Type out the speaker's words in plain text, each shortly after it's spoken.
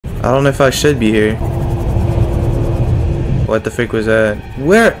I don't know if I should be here. What the frick was that?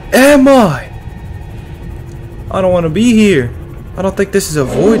 Where am I? I don't want to be here. I don't think this is a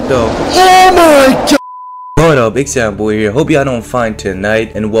void though. Oh my god! What up, example here. Hope y'all don't find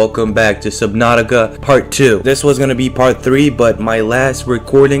tonight, and welcome back to Subnautica Part 2. This was gonna be Part 3, but my last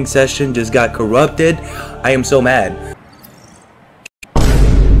recording session just got corrupted. I am so mad.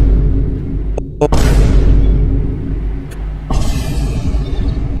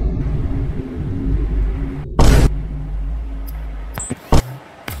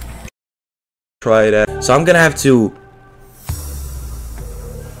 Try that. So I'm gonna have to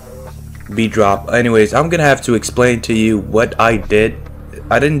be dropped. Anyways, I'm gonna have to explain to you what I did.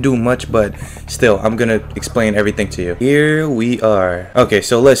 I didn't do much, but still, I'm gonna explain everything to you. Here we are. Okay,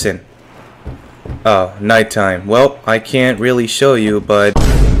 so listen. Oh, nighttime. Well, I can't really show you, but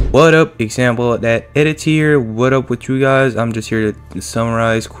what up, example that edit here. What up with you guys? I'm just here to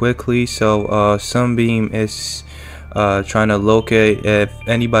summarize quickly. So Sunbeam is trying to locate if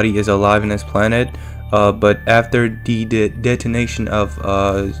anybody is alive in this planet, but after the detonation of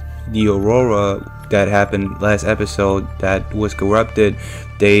the aurora that happened last episode that was corrupted,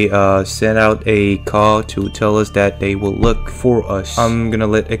 they sent out a call to tell us that they will look for us. I'm gonna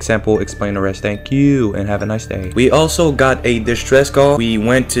let example explain the rest. Thank you and have a nice day. We also got a distress call. We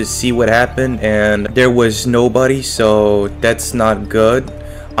went to see what happened and there was nobody, so that's not good.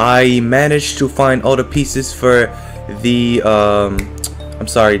 I managed to find all the pieces for the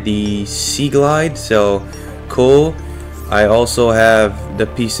the sea glide, so cool. I also have the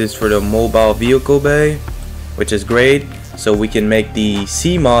pieces for the mobile vehicle bay, which is great, so we can make the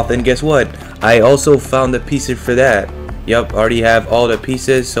sea moth. And guess what, I also found the pieces for that. Yep, already have all the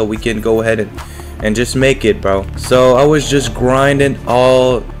pieces, so we can go ahead and just make it, bro. So I was just grinding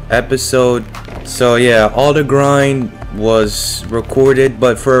all episode, so yeah, all the grind was recorded,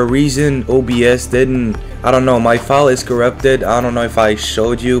 but for a reason OBS didn't. I don't know, my file is corrupted. I don't know if I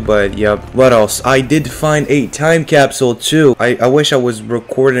showed you, but yep. What else? I did find a time capsule too. I wish I was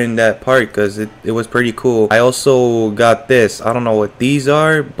recording that part because it was pretty cool. I also got this. I don't know what these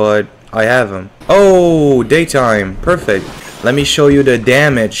are, but I have them. Oh, daytime. Perfect. Let me show you the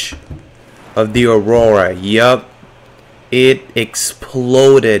damage of the aurora. Yup. It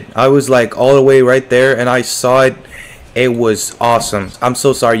exploded. I was like all the way right there and I saw it. It was awesome. I'm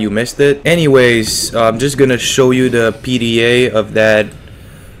so sorry you missed it. Anyways, I'm just gonna show you the PDA of that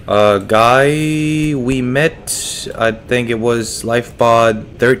guy we met. I think it was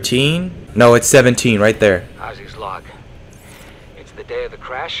LifePod 13. No, it's 17 right there. Ozzy's log. It's the day of the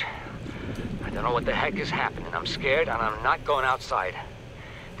crash. I don't know what the heck is happening. I'm scared and I'm not going outside.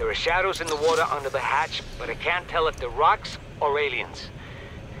 There are shadows in the water under the hatch, but I can't tell if they're rocks or aliens.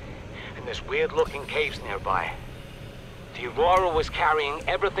 And there's weird looking caves nearby. The Aurora was carrying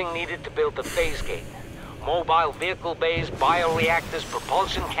everything needed to build the phase gate. Mobile vehicle bays, bioreactors,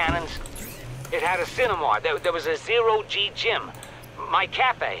 propulsion cannons. It had a cinema. There was a zero-G gym. My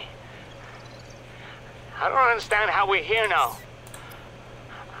cafe. I don't understand how we're here now.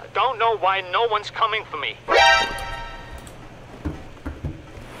 I don't know why no one's coming for me.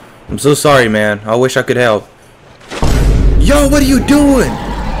 I'm so sorry, man. I wish I could help. Yo, what are you doing?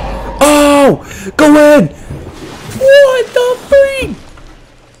 Oh, go in. What the freak?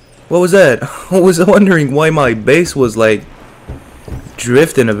 What was that? I was wondering why my base was like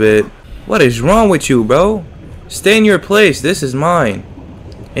drifting a bit. What is wrong with you, bro? Stay in your place. This is mine.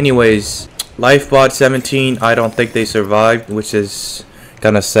 Anyways, LifePod 17, I don't think they survived, which is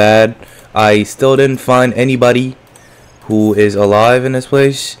kind of sad. I still didn't find anybody who is alive in this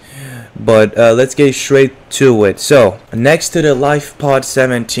place. But let's get straight to it. So, next to the LifePod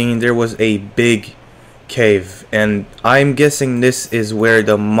 17, there was a big cave, and I'm guessing this is where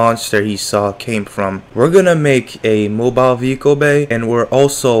the monster he saw came from. We're gonna make a mobile vehicle bay, and we're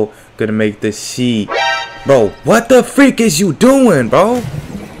also gonna make the sea. Bro, what the freak is you doing, bro?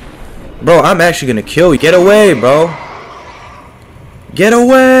 Bro, I'm actually gonna kill you. Get away, bro. Get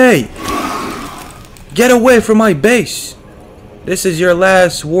away. Get away from my base. This is your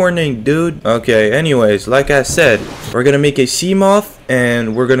last warning, dude. Okay, anyways, like I said, we're gonna make a sea moth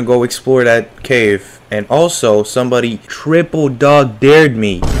and we're gonna go explore that cave. And also, somebody triple dog dared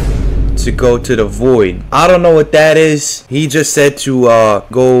me to go to the void. I don't know what that is. He just said to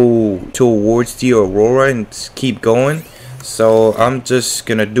go towards the aurora and keep going. So I'm just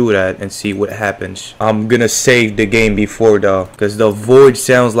gonna do that and see what happens. I'm gonna save the game before though, because the void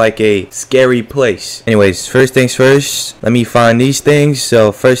sounds like a scary place. Anyways, first things first, let me find these things.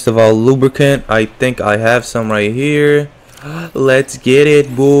 So first of all, lubricant. I think I have some right here. Let's get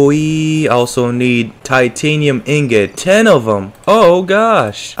it, boy. Also need titanium ingot, 10 of them. Oh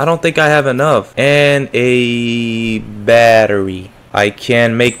gosh, I don't think I have enough. And a battery. I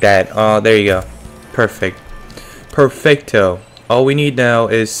can make that. Oh, there you go. Perfect. Perfecto. All we need now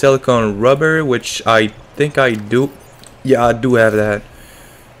is silicone rubber, which I think I do. Yeah, I do have that.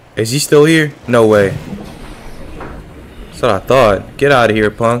 Is he still here? No way. That's what I thought. Get out of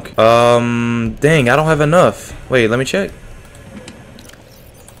here, punk. Dang, I don't have enough. Wait, let me check.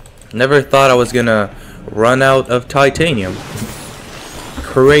 Never thought I was gonna run out of titanium.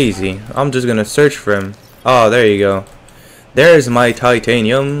 Crazy. I'm just gonna search for him. Oh, there you go. There's my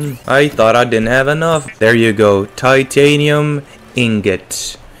titanium. I thought I didn't have enough. There you go. Titanium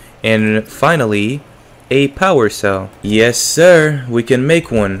ingot. And finally, a power cell. Yes, sir. We can make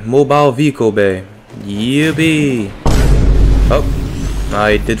one. Mobile vehicle bay. Yippee. Oh,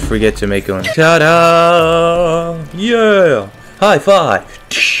 I did forget to make one. Ta-da! Yeah! High five!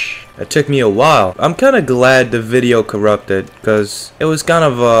 It took me a while. I'm kind of glad the video corrupted, because it was kind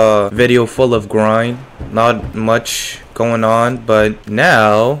of a video full of grind. Not much going on, but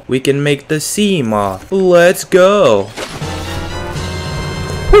now we can make the sea moth. Let's go.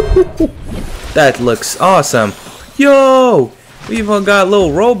 That looks awesome. Yo! We even got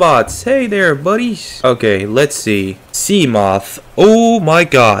little robots. Hey there, buddies. Okay, let's see. Sea moth. Oh my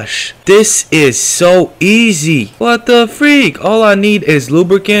gosh. This is so easy. What the freak? All I need is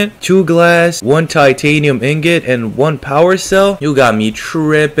lubricant, 2 glass, 1 titanium ingot, and 1 power cell. You got me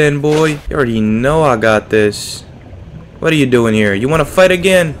tripping, boy. You already know I got this. What are you doing here? You want to fight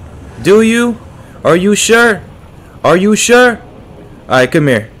again? Do you? Are you sure? Are you sure? Alright, come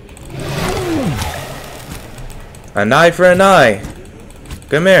here. An eye for an eye.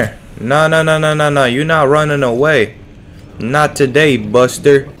 Come here. No. You're not running away. Not today,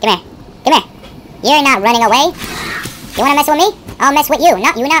 Buster. Come here. Come here. You're not running away. You wanna mess with me? I'll mess with you.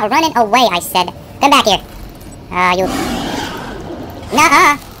 No, you're not running away, I said. Come back here. You...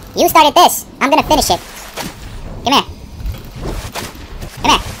 Nuh-uh. You started this. I'm gonna finish it. Come here.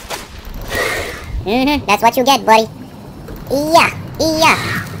 Come here. That's what you get, buddy. Yeah.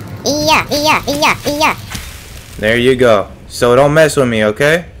 There you go. So don't mess with me,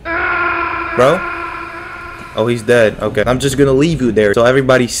 okay? Bro? Oh, he's dead. Okay. I'm just gonna leave you there so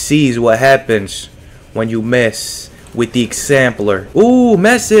everybody sees what happens when you mess with the exemplar. Ooh,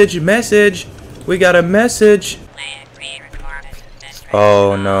 message. We got a message.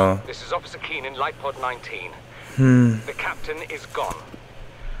 Oh, no. This is Officer Keenan, Light Pod 19. The captain is gone.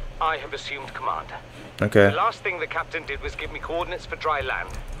 I have assumed command. Okay. The last thing the captain did was give me coordinates for dry land.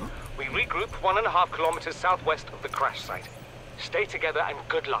 We regroup 1.5 kilometers southwest of the crash site. Stay together and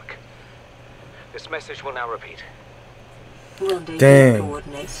good luck. This message will now repeat. Rendezvous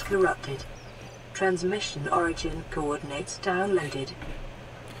coordinates corrupted. Transmission origin coordinates downloaded.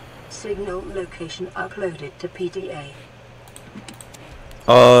 Signal location uploaded to PDA.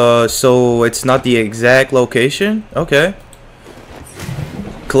 So it's not the exact location? Okay.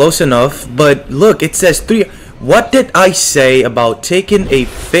 Close enough, but look, it says 3. What did I say about taking a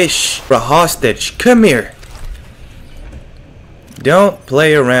fish for hostage? Come here. Don't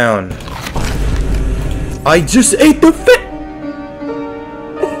play around. I just ate the fish.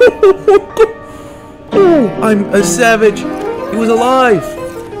 Oh, I'm a savage. He was alive.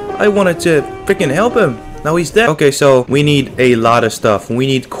 I wanted to freaking help him. Now he's dead. Okay, so we need a lot of stuff. We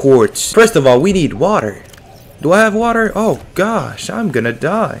need quartz. First of all, we need water. Do I have water? Oh gosh, I'm gonna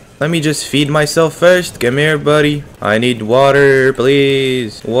die. Let me just feed myself first. Come here, buddy. I need water,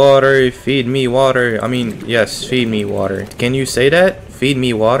 please. Water, feed me water. I mean, yes, feed me water. Can you say that? Feed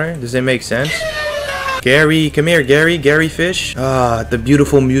me water? Does it make sense? Gary, come here, Gary. Gary Fish. Ah, the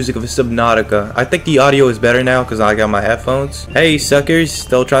beautiful music of Subnautica. I think the audio is better now because I got my headphones. Hey, suckers.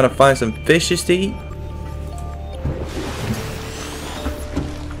 Still trying to find some fishes to eat?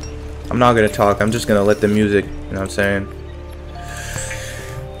 I'm not gonna talk. I'm just gonna let the music, you know what I'm saying?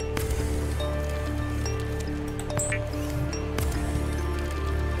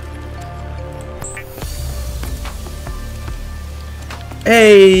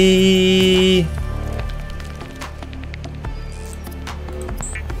 Hey!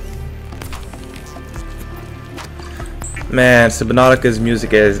 Man, Subnautica's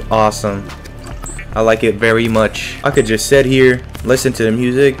music is awesome. I like it very much. I could just sit here, listen to the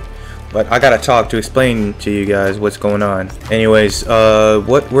music, but I gotta talk to explain to you guys what's going on. Anyways,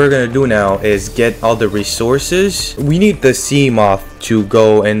 what we're gonna do now is get all the resources. We need the sea moth to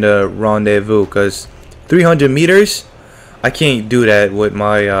go in the rendezvous, because 300 meters, I can't do that with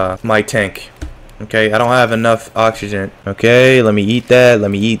my my tank. Okay, I don't have enough oxygen. Okay, let me eat that,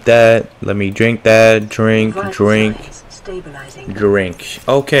 let me eat that, let me drink that, drink. Stabilizing. Drink.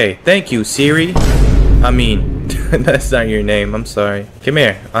 Okay, thank you, Siri. I mean, that's not your name. I'm sorry. Come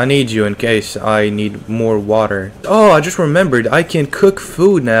here. I need you in case I need more water. Oh, I just remembered. I can cook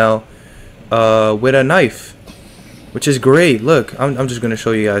food now with a knife, which is great. Look, I'm just going to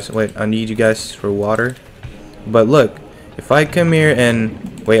show you guys. Wait, I need you guys for water. But look, if I come here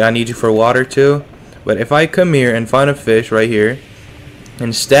and... Wait, I need you for water too. But if I come here and find a fish right here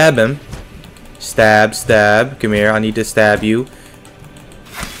and stab him. Stab, stab. Come here. I need to stab you.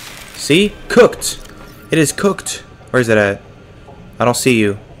 See? Cooked. It is cooked. Where is it at? I don't see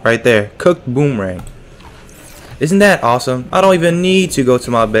you. Right there. Cooked boomerang. Isn't that awesome? I don't even need to go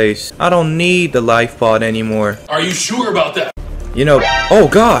to my base. I don't need the life pod anymore. Are you sure about that? You know, oh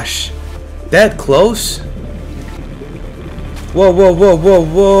gosh. That close? Whoa, whoa, whoa, whoa,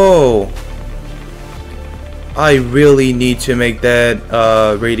 whoa. I really need to make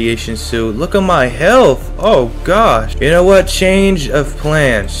that radiation suit. Look at my health. Oh gosh. You know what? Change of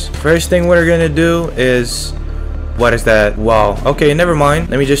plans. First thing we're gonna do is... What is that? Wow. Okay, never mind.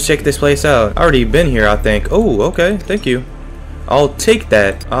 Let me just check this place out. I already been here, I think. Oh, okay. Thank you. I'll take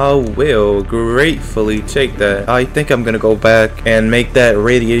that. I will gratefully take that. I think I'm gonna go back and make that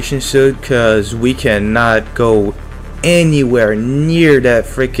radiation suit because we cannot go anywhere near that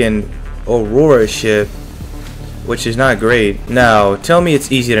freaking Aurora ship, which is not great. Now, tell me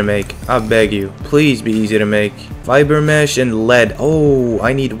it's easy to make. I beg you. Please be easy to make. Fiber mesh and lead. Oh,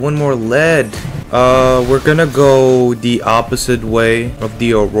 I need one more lead. We're gonna go the opposite way of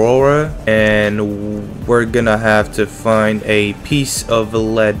the Aurora, and we're gonna have to find a piece of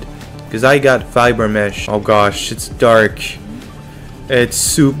lead, because I got fiber mesh. Oh gosh, it's dark. It's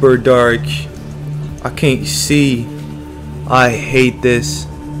super dark. I can't see. I hate this.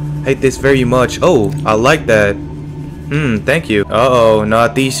 Hate this very much. Oh, I like that. Thank you. Uh-oh,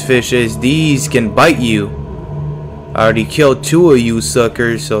 not these fishes. These can bite you. I already killed 2 of you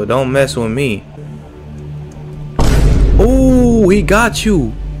suckers, so don't mess with me. Oh, he got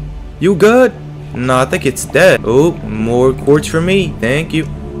you. You good? No, I think it's dead. Oh, more quartz for me. Thank you.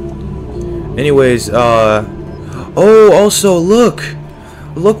 Anyways, oh, also, look.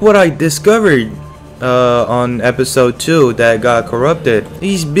 Look what I discovered on episode 2 that got corrupted.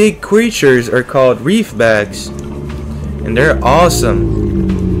 These big creatures are called reefbacks. And they're awesome.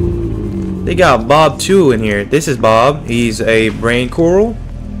 They got Bob too in here. This is Bob. He's a brain coral.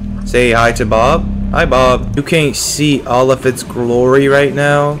 Say hi to Bob. Hi Bob. You can't see all of its glory right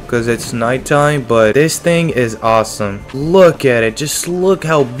now because it's nighttime, but this thing is awesome. Look at it. Just look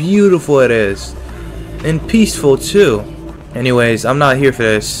how beautiful it is. And peaceful too. Anyways, I'm not here for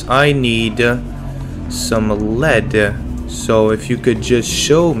this. I need some lead. So if you could just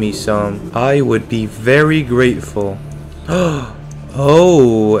show me some, I would be very grateful.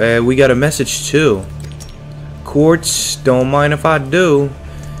 Oh, we got a message too. Quartz, don't mind if I do.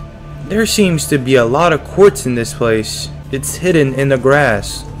 There seems to be a lot of quartz in this place. It's hidden in the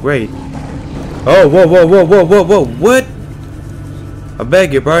grass. Great. Oh, whoa, whoa, whoa, whoa, whoa, whoa, what? I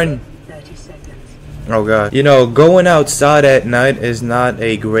beg your pardon. 30 seconds. Oh god. You know, going outside at night is not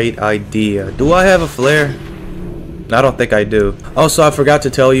a great idea. Do I have a flare? I don't think I do. Also, I forgot to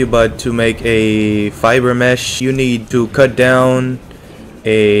tell you, but to make a fiber mesh, you need to cut down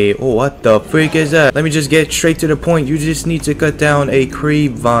a... Oh, what the freak is that? Let me just get straight to the point. You just need to cut down a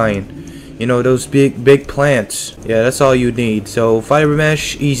creep vine. You know, those big plants. Yeah, that's all you need. So, fiber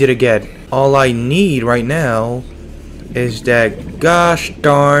mesh, easy to get. All I need right now is that gosh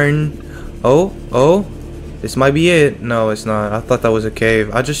darn... Oh, this might be it. No, it's not. I thought that was a cave.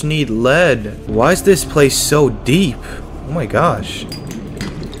 I just need lead. Why is this place so deep? Oh my gosh.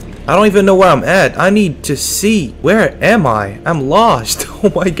 I don't even know where I'm at. I need to see. Where am I? I'm lost.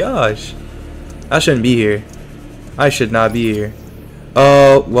 Oh my gosh. I shouldn't be here. I should not be here.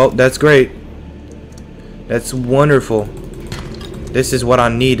 Oh, well, that's great. That's wonderful. This is what I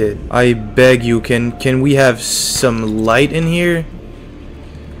needed. I beg you, can we have some light in here?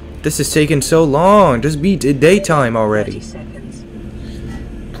 This is taking so long. Just be daytime already. 30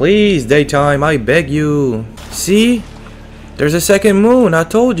 seconds. Please, daytime, I beg you. See? There's a second moon, I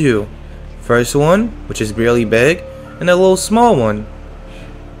told you. First one, which is really big, and a little small one.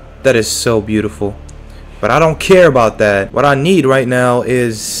 That is so beautiful. But I don't care about that. What I need right now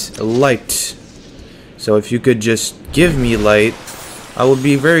is light. So if you could just give me light, I would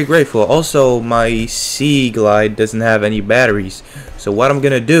be very grateful. Also, my Sea Glide doesn't have any batteries. So what I'm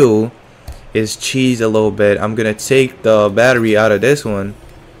gonna do is cheese a little bit. I'm gonna take the battery out of this one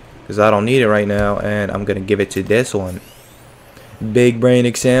because I don't need it right now, and I'm gonna give it to this one. Big brain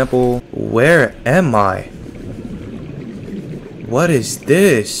example. Where am I? What is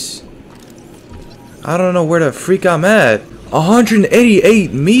this? I don't know where the freak I'm at.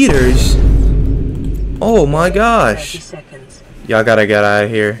 188 meters? Oh my gosh. 30 seconds. Y'all gotta get out of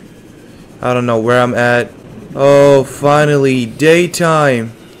here. I don't know where I'm at. Oh, finally,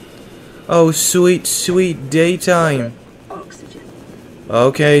 daytime. Oh, sweet, sweet daytime. Oxygen.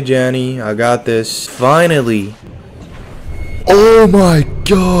 Okay, Jenny, I got this. Finally. Oh my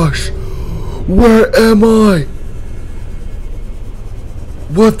gosh. Where am I?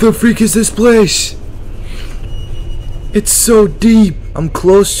 What the freak is this place? It's so deep. I'm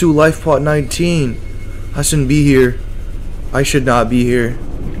close to life pod 19. I shouldn't be here. I should not be here.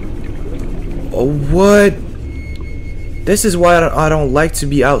 Oh, what? This is why I don't like to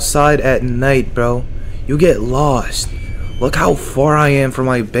be outside at night, bro. You get lost. Look how far I am from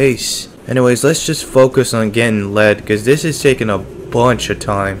my base. Anyways, let's just focus on getting lead, because this is taking a bunch of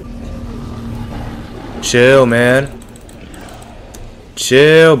time. Chill, man.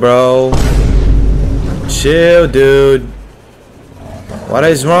 Chill, bro. Chill, dude. What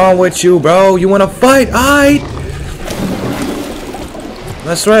is wrong with you, bro? You wanna fight? Aight!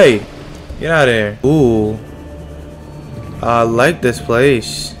 That's right. Get out of here. Ooh. I like this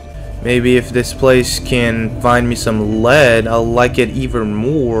place. Maybe if this place can find me some lead, I'll like it even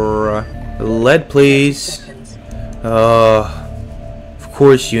more. Lead, please. Of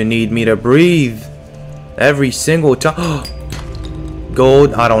course you need me to breathe. Every single time.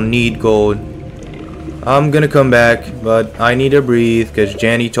 Gold? I don't need gold. I'm gonna come back, but I need to breathe because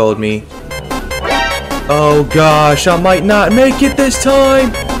Jenny told me. Oh gosh, I might not make it this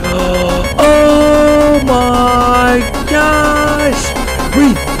time. Oh my gosh.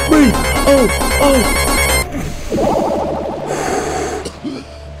 Breathe, breathe. Oh, oh.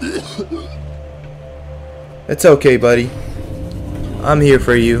 It's okay, buddy. I'm here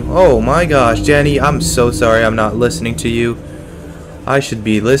for you. Oh my gosh, Jenny, I'm so sorry I'm not listening to you. I should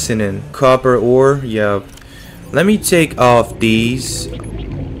be listening. Copper ore, yeah. Let me take off these.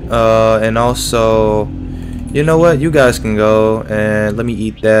 And also, you know what? You guys can go and let me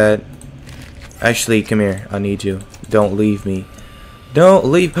eat that. Actually, come here. I need you. Don't leave me. Don't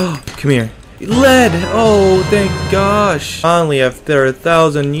leave. Come here. Lead! Oh, thank gosh. Finally, after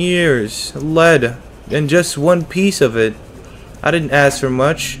 1,000 years. Lead. And just one piece of it. I didn't ask for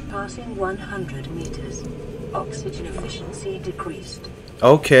much. Passing 100 meters. Oxygen efficiency decreased.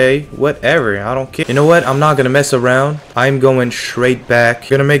 Okay, whatever. I don't care. You know what? I'm not gonna mess around. I'm going straight back.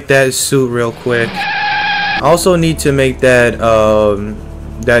 Gonna make that suit real quick. I also need to make that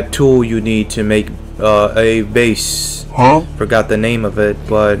that tool you need to make a base. Huh? Forgot the name of it,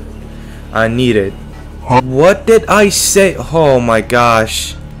 but I need it. Huh? What did I say? Oh my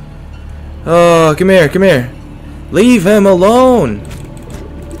gosh. Oh, come here, come here. Leave him alone.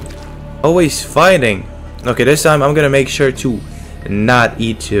 Always fighting. Okay, this time I'm gonna make sure to not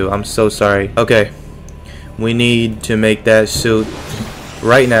eat you. I'm so sorry. Okay, we need to make that suit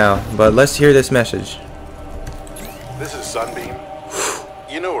right now, but let's hear this message. This is Sunbeam.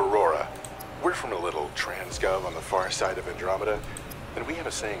 You know Aurora. We're from a little transgov on the far side of Andromeda, and we have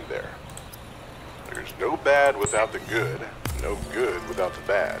a saying there. There's no bad without the good, no good without the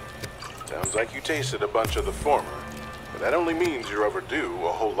bad. Sounds like you tasted a bunch of the former, but that only means you're overdue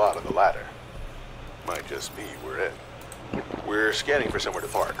a whole lot of the latter. Might just be we're in. We're scanning for somewhere to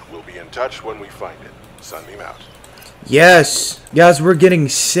park. We'll be in touch when we find it. Sunbeam out. Yes, guys, we're getting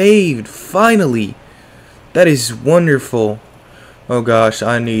saved finally. That is wonderful. Oh gosh,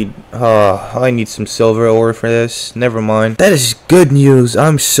 I need some silver ore for this. Never mind. That is good news.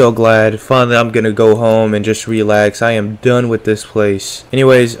 I'm so glad. Finally, I'm gonna go home and just relax. I am done with this place.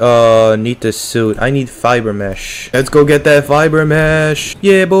 Anyways, need the suit. I need fiber mesh. Let's go get that fiber mesh.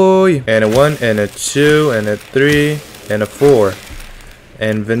 Yeah, boy. And a 1, and a 2, and a 3, and a 4.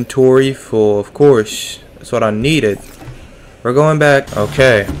 Inventory full, of course. That's what I needed. We're going back.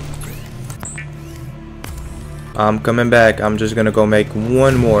 Okay. I'm coming back. I'm just gonna go make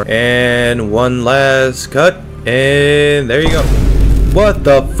one more and one last cut, and there you go. What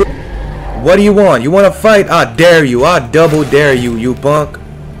the fr— what do you want? You want to fight? I dare you. I double dare you, you punk.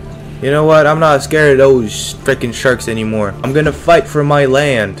 You know what? I'm not scared of those freaking sharks anymore. I'm gonna fight for my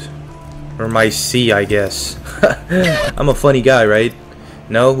land, or my sea, I guess. I'm a funny guy, right?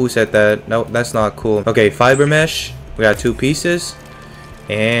 No, who said that? No, that's not cool. Okay, fiber mesh. We got 2 pieces,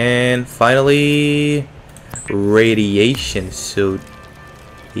 and finally, radiation suit.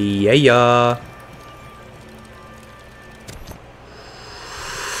 Yeah.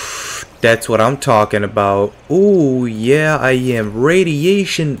 That's what I'm talking about. Ooh, yeah, I am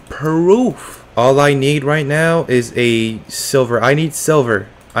radiation proof. All I need right now is a silver. I need silver.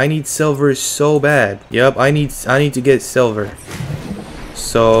 I need silver so bad. Yep, I need to get silver.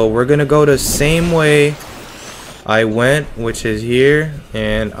 So we're gonna go the same way I went, which is here,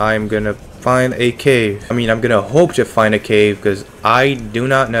 and I'm gonna find a cave. I mean, I'm gonna hope to find a cave because I do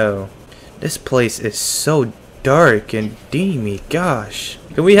not know. This place is so dark and dimmy. Gosh,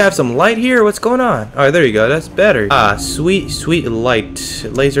 can we have some light here? What's going on? All right, there you go. That's better. Ah, sweet light.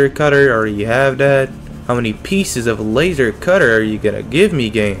 Laser cutter. Already have that. How many pieces of laser cutter are you gonna give me,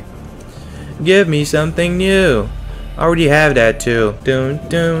 game? Give me something new. I already have that too. Dun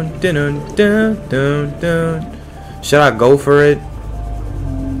dun dun dun dun dun. Should I go for it?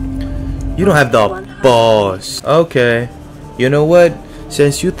 You don't have the balls. Okay. You know what?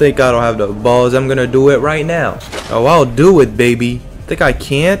 Since you think I don't have the balls, I'm gonna do it right now. Oh, I'll do it, baby. Think I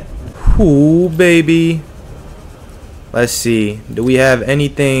can't? Ooh, baby. Let's see. Do we have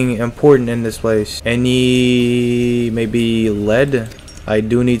anything important in this place? Any maybe lead? I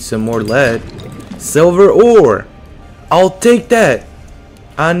do need some more lead. Silver ore. I'll take that.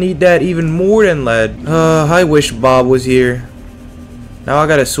 I need that even more than lead. I wish Bob was here. Now I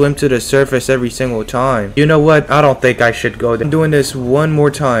gotta swim to the surface every single time. You know what? I don't think I should go there. I'm doing this one more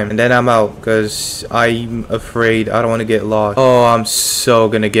time and then I'm out because I'm afraid I don't want to get lost. Oh, I'm so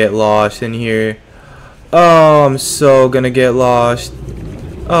gonna get lost in here. Oh, I'm so gonna get lost.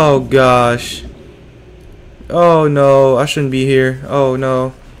 Oh gosh. Oh no, I shouldn't be here. Oh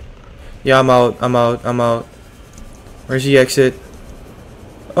no. Yeah, I'm out. I'm out. Where's the exit?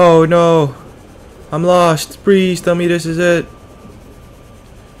 Oh no. I'm lost. Please tell me this is it.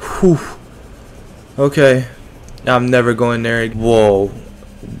 Whew. Okay. I'm never going there. Whoa.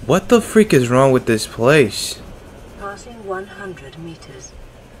 What the freak is wrong with this place? Passing 100 meters.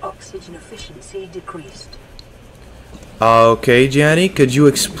 Oxygen efficiency decreased. Okay, Jenny, could you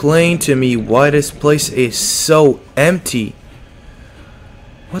explain to me why this place is so empty?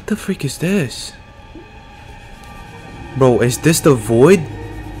 What the freak is this? Bro, is this the void?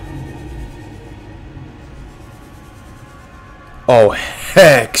 Oh,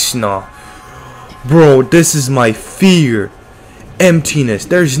 heck no. Bro, this is my fear. Emptiness.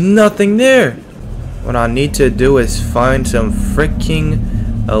 There's nothing there. What I need to do is find some freaking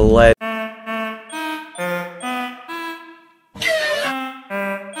lead.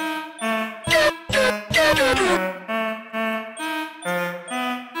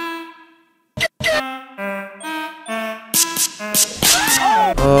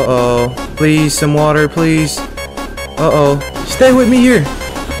 Uh-oh. Please, some water, please. Uh-oh. Stay with me here.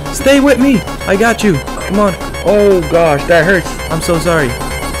 Stay with me. I got you. Come on. Oh, gosh. That hurts. I'm so sorry.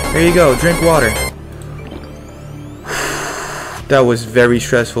 Here you go. Drink water. That was very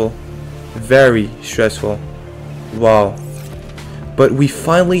stressful. Very stressful. Wow. But we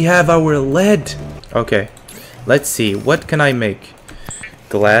finally have our lead. Okay. Let's see. What can I make?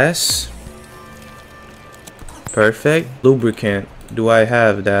 Glass. Perfect. Lubricant. Do I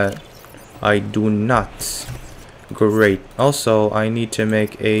have that? I do not. Great. Also, I need to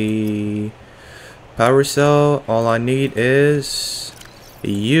make a power cell. All I need is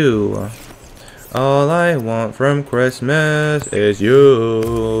you. All I want from Christmas is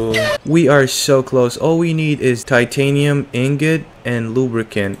you. We are so close. All we need is titanium ingot and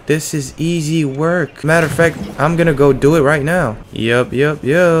lubricant. This is easy work. Matter of fact, I'm gonna go do it right now. Yup.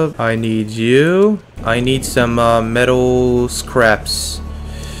 I need you. I need some metal scraps.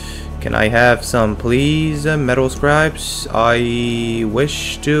 Can I have some, please? Metal scraps? I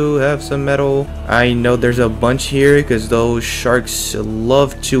wish to have some metal. I know there's a bunch here because those sharks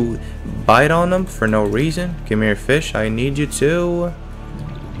love to bite on them for no reason. Come here, fish. I need you too.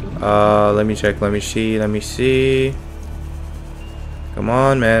 Let me check. Let me see. Come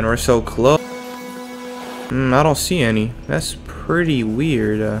on, man. We're so close. I don't see any. That's pretty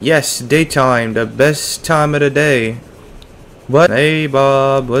weird. Yes, daytime. The best time of the day. What? Hey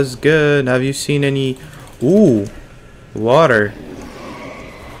Bob, what's good? Have you seen any? Ooh, water.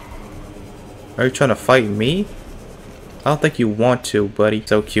 Are you trying to fight me? I don't think you want to, buddy.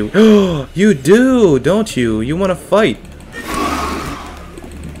 So cute. You do, don't you? You want to fight?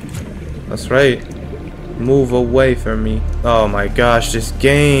 That's right. Move away from me. Oh my gosh, this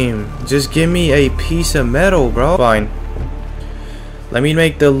game. Just give me a piece of metal, bro. Fine. Let me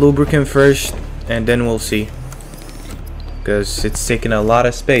make the lubricant first, and then we'll see. Because it's taking a lot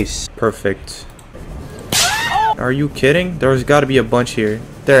of space. Perfect. Are you kidding? There's got to be a bunch here.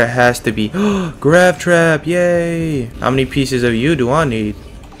 There has to be. Grab trap. Yay. How many pieces of you do I need?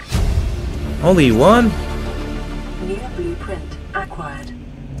 Only one? New blueprint acquired.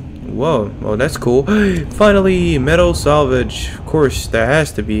 Whoa. Oh, that's cool. Finally, metal salvage. Of course, that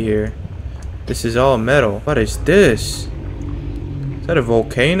has to be here. This is all metal. What is this? Is that a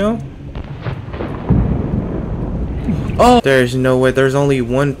volcano? Oh, there's no way. There's only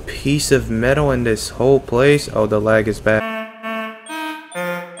one piece of metal in this whole place. Oh, the lag is bad.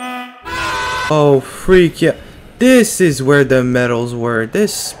 Oh, freak, yeah. This is where the metals were.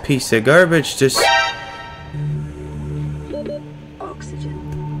 This piece of garbage just...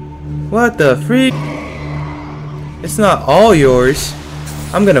 Oxygen. What the freak? It's not all yours.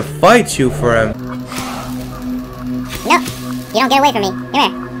 I'm gonna fight you for him. No, you don't get away from me. Come here.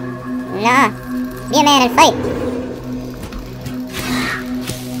 Nah, be a man and fight.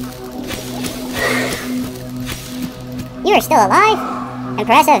 You are still alive?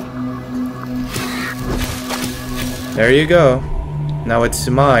 Impressive. There you go. Now it's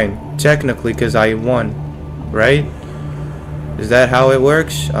mine. Technically, because I won. Right? Is that how it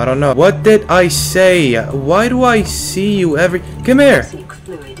works? I don't know. What did I say? Why do I see you every... Come here! Seek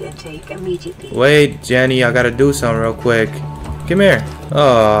fluid intake immediately. Wait, Jenny, I gotta do something real quick. Come here.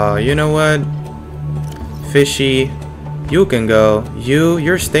 Oh, you know what? Fishy, you can go.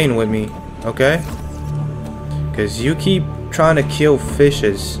 You're staying with me, okay? Because you keep trying to kill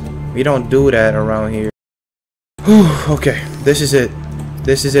fishes. We don't do that around here. Okay, this is it.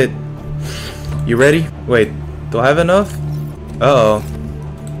 This is it. You ready? Wait, do I have enough? Uh-oh.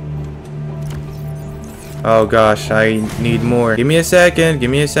 Oh gosh, I need more. Give me a second,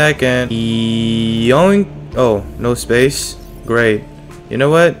 give me a second. Yoink. Oh, no space. Great. You know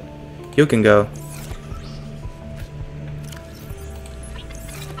what? You can go.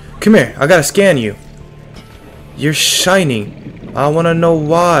 Come here, I gotta scan you. You're shining. I wanna know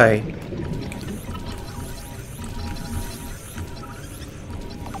why.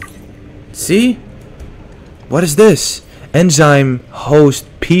 See? What is this? Enzyme host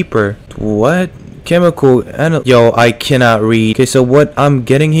peeper. What? Chemical yo, I cannot read. Okay, so what I'm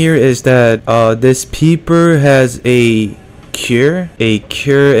getting here is that this peeper has a cure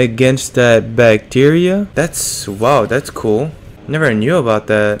against that bacteria. That's wow, that's cool. Never knew about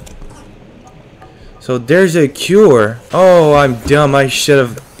that. So there's a cure. Oh, I'm dumb. I should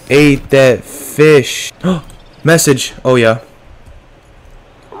have ate that fish. Message. Oh yeah.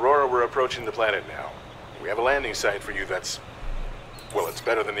 Aurora, we're approaching the planet now. We have a landing site for you that's... well, it's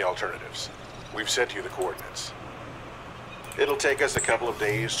better than the alternatives. We've sent you the coordinates. It'll take us a couple of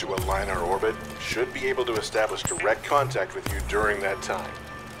days to align our orbit. Should be able to establish direct contact with you during that time.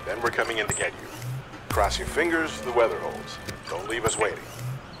 Then we're coming in to get you. Cross your fingers, the weather holds. Don't leave us waiting.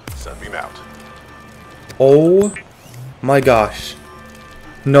 Sunbeam out. Oh my gosh.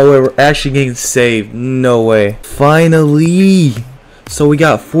 No way, we're actually getting saved. No way. Finally. So we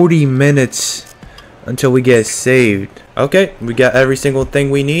got 40 minutes until we get saved. Okay, we got every single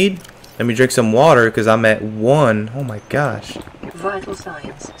thing we need. Let me drink some water because I'm at 1. Oh my gosh. Vital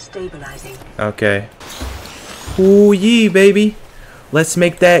signs stabilizing. Okay. Ooh yee, baby. Let's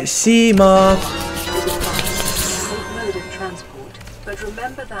make that sea moth. Safe mode of transport, but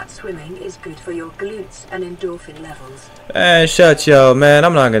remember that swimming is good for your glutes and endorphin levels. Man, shut yo, man.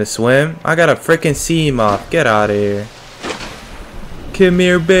 I'm not gonna swim. I got a freaking sea moth. Get out of here. Come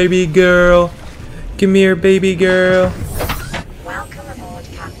here, baby girl. Come here, baby girl. Welcome aboard,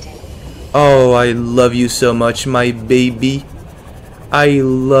 Captain. Oh, I love you so much, my baby. I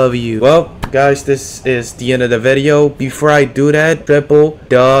love you. Well, guys, this is the end of the video. Before I do that, triple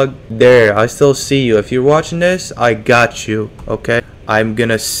dog dare. I still see you. If you're watching this, I got you, okay? I'm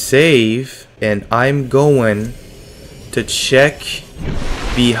gonna save, and I'm going to check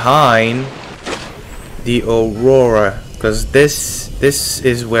behind the Aurora, because this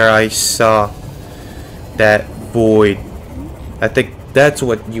is where I saw that void. I think that's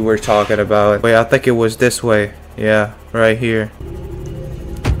what you were talking about. Wait, I think it was this way. Yeah, right here.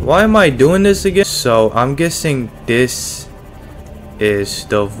 Why am I doing this again? So I'm guessing this is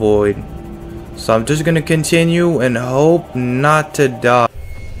the void. So I'm just gonna continue and hope not to die.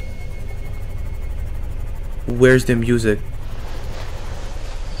 Where's the music?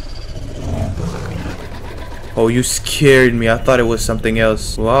 Oh, you scared me. I thought it was something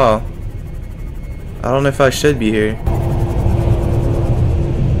else. Wow. I don't know if I should be here.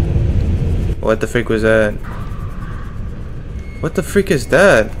 What the freak was that? What the freak is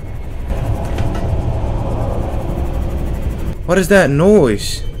that? What is that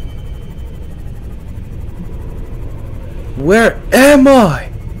noise? Where am I?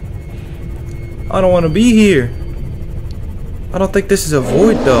 I don't want to be here. I don't think this is a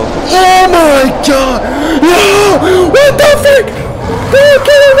void though. Oh my god! No! What the frick? No,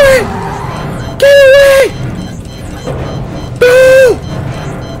 get away! Get away! No!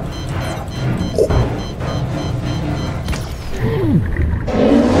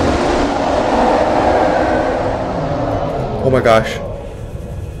 Oh my gosh.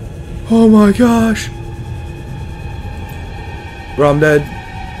 Oh my gosh. Bro, I'm dead.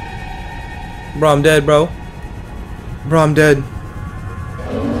 Bro, I'm dead, bro. Bro, I'm dead.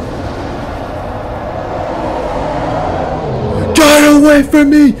 Get away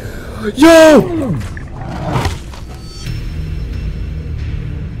from me! Yo!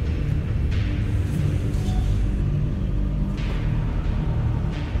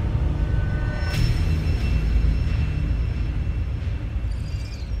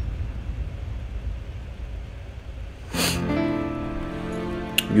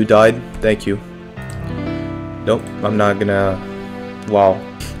 You died? Thank you. Nope, I'm not gonna... Wow.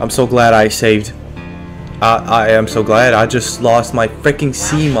 I'm so glad I saved. I am so glad. I just lost my freaking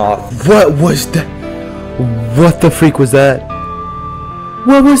sea moth. What was that? What the freak was that?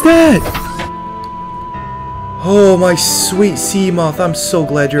 What was that? Oh, my sweet sea moth. I'm so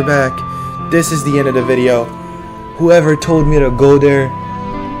glad you're back. This is the end of the video. Whoever told me to go there,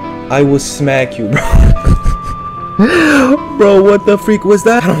 I will smack you, bro. Bro, what the freak was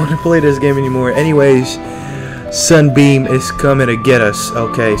that? I don't want to play this game anymore. Anyways, Sunbeam is coming to get us.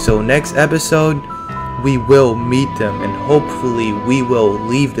 Okay, so next episode, we will meet them, and hopefully we will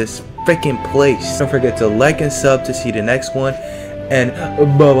leave this freaking place. Don't forget to like and sub to see the next one, and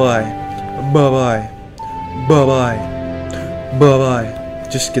bye-bye. Bye-bye. Bye-bye. Bye-bye.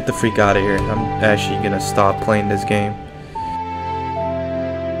 Just get the freak out of here. I'm actually gonna stop playing this game.